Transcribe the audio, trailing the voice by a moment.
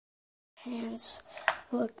Hands.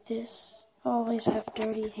 Look, this. Always have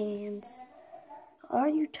dirty hands. Are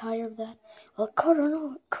you tired of that? Well,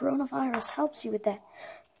 coronavirus helps you with that.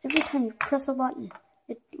 Every time you press a button,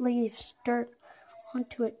 it leaves dirt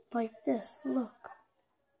onto it like this. Look.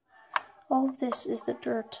 All of this is the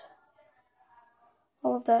dirt.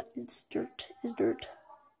 All of that is dirt.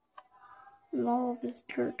 And all of this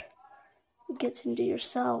dirt gets into your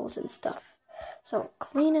cells and stuff. So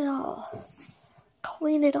clean it all.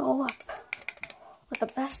 Clean it all up with the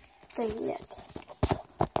best thing yet.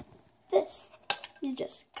 This. You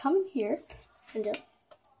just come in here and just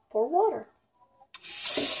pour water.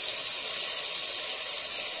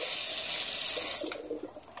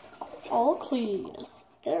 All clean.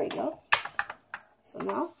 There we go. So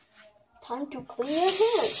now, time to clean your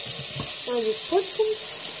hands. Now you put some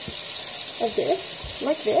of this,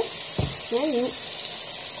 like this, and you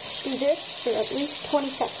do this for at least 20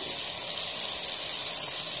 seconds.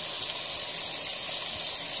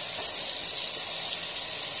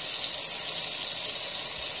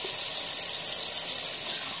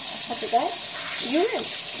 After that, you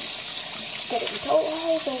rinse. Get it into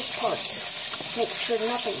all those parts. Make sure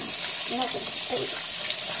nothing stays.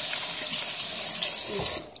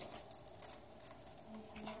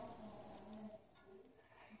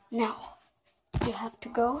 Now, you have to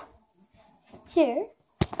go here.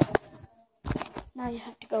 Now you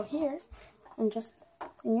have to go here and just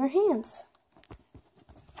in your hands.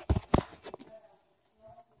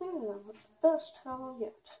 With the best towel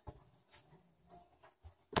yet.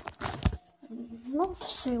 Not to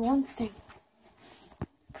say one thing.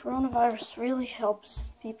 Coronavirus really helps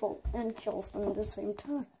people and kills them at the same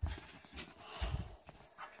time.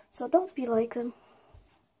 So don't be like them.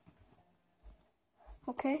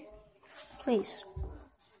 Okay? Please.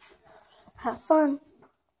 Have fun.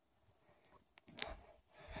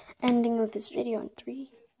 Ending of this video in 3,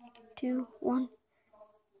 2, 1.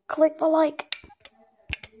 Click the like.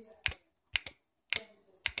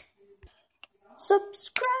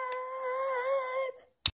 Subscribe.